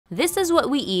This is what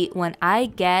we eat when I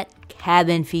get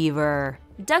cabin fever.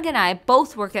 Doug and I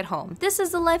both work at home. This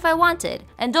is the life I wanted.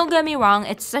 And don't get me wrong,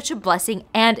 it's such a blessing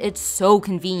and it's so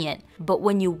convenient. But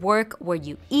when you work where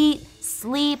you eat,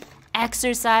 sleep,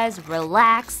 exercise,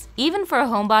 relax, even for a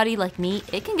homebody like me,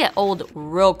 it can get old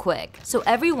real quick. So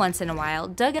every once in a while,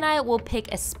 Doug and I will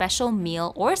pick a special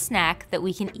meal or snack that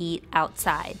we can eat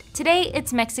outside. Today,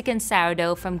 it's Mexican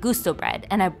sourdough from Gusto Bread,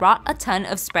 and I brought a ton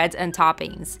of spreads and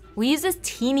toppings. We use this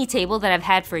teeny table that I've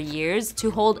had for years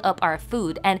to hold up our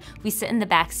food, and we sit in the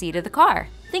back seat of the car.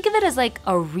 Think of it as like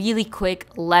a really quick,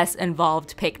 less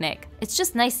involved picnic. It's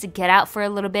just nice to get out for a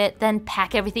little bit, then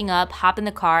pack everything up, hop in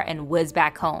the car, and whiz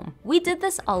back home. We did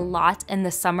this a lot in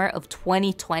the summer of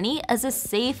 2020 as a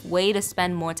safe way to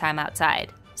spend more time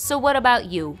outside. So what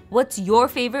about you? What's your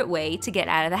favorite way to get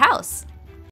out of the house?